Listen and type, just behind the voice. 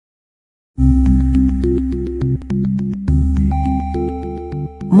More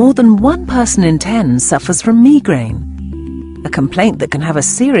than 1 person in 10 suffers from migraine, a complaint that can have a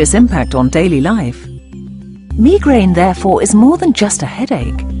serious impact on daily life. Migraine, therefore, is more than just a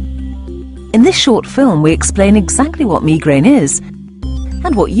headache. In this short film, we explain exactly what migraine is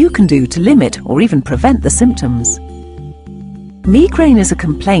and what you can do to limit or even prevent the symptoms. Migraine is a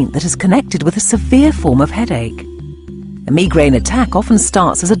complaint that is connected with a severe form of headache. A migraine attack often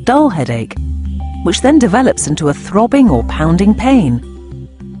starts as a dull headache, which then develops into a throbbing or pounding pain,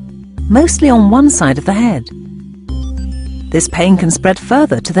 mostly on one side of the head. This pain can spread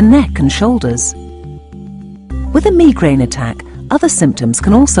further to the neck and shoulders. With a migraine attack, other symptoms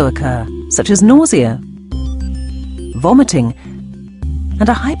can also occur, such as nausea, vomiting, and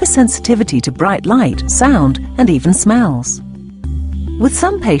a hypersensitivity to bright light, sound, and even smells. With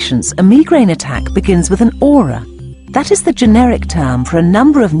some patients, a migraine attack begins with an aura. That is the generic term for a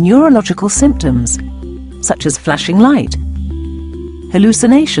number of neurological symptoms, such as flashing light,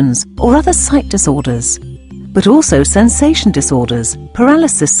 hallucinations, or other sight disorders, but also sensation disorders,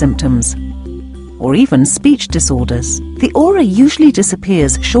 paralysis symptoms, or even speech disorders. The aura usually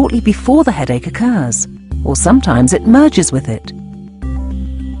disappears shortly before the headache occurs, or sometimes it merges with it.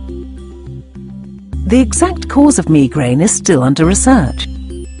 The exact cause of migraine is still under research.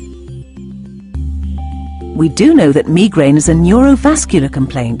 We do know that migraine is a neurovascular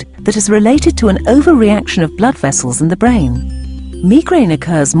complaint that is related to an overreaction of blood vessels in the brain. Migraine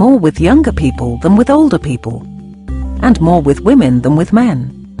occurs more with younger people than with older people, and more with women than with men.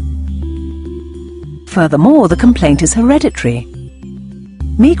 Furthermore, the complaint is hereditary.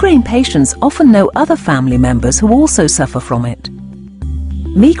 Migraine patients often know other family members who also suffer from it.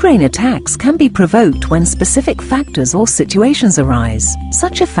 Migraine attacks can be provoked when specific factors or situations arise.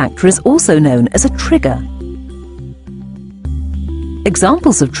 Such a factor is also known as a trigger.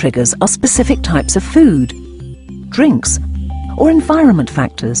 Examples of triggers are specific types of food, drinks, or environment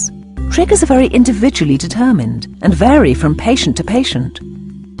factors. Triggers are very individually determined and vary from patient to patient.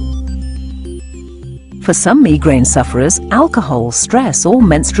 For some migraine sufferers, alcohol, stress, or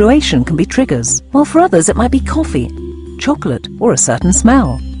menstruation can be triggers, while for others it might be coffee, chocolate, or a certain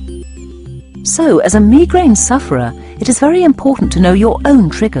smell. So, as a migraine sufferer, it is very important to know your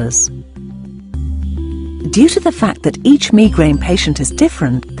own triggers. Due to the fact that each migraine patient is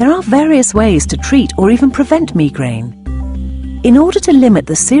different, there are various ways to treat or even prevent migraine. In order to limit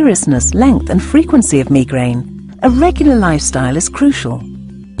the seriousness, length, and frequency of migraine, a regular lifestyle is crucial.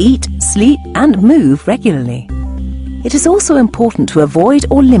 Eat, sleep, and move regularly. It is also important to avoid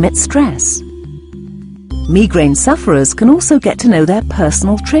or limit stress. Migraine sufferers can also get to know their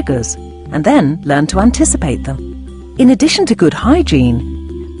personal triggers and then learn to anticipate them. In addition to good hygiene,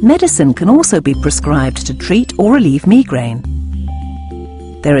 medicine can also be prescribed to treat or relieve migraine.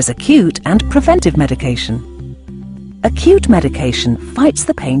 There is acute and preventive medication. Acute medication fights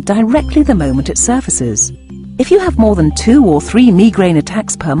the pain directly the moment it surfaces. If you have more than 2 or 3 migraine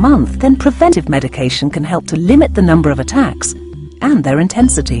attacks per month, then preventive medication can help to limit the number of attacks and their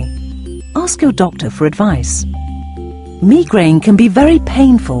intensity. Ask your doctor for advice. Migraine can be very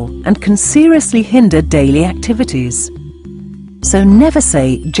painful and can seriously hinder daily activities. So never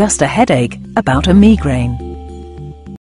say just a headache about a migraine.